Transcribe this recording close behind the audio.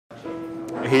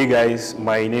Hey guys,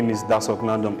 my name is Dasok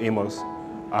Nandom Amos.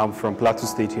 I'm from Plateau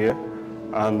State here,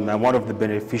 and I'm one of the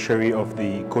beneficiaries of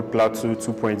the Code Plateau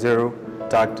 2.0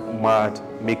 tagged MAD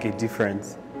Make a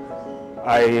Difference.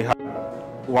 I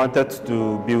wanted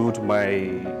to build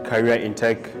my career in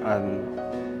tech, and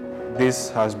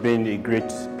this has been a great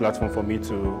platform for me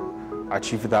to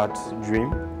achieve that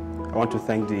dream. I want to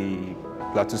thank the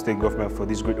Plateau State government for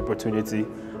this great opportunity.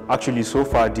 Actually, so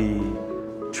far the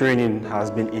training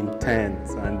has been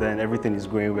intense, and then everything is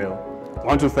going well. I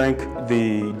want to thank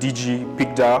the DG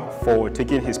Pigda for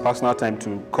taking his personal time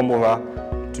to come over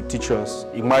to teach us.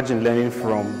 Imagine learning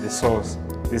from the source.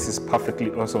 This is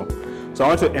perfectly awesome. So I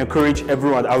want to encourage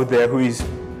everyone out there who is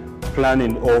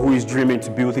planning or who is dreaming to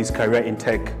build his career in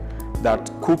tech that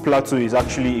Code Plateau is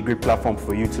actually a great platform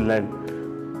for you to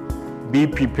learn. Be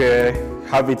prepared,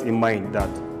 have it in mind that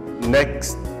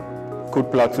next Code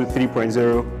Plateau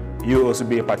 3.0, you'll also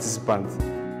be a participant.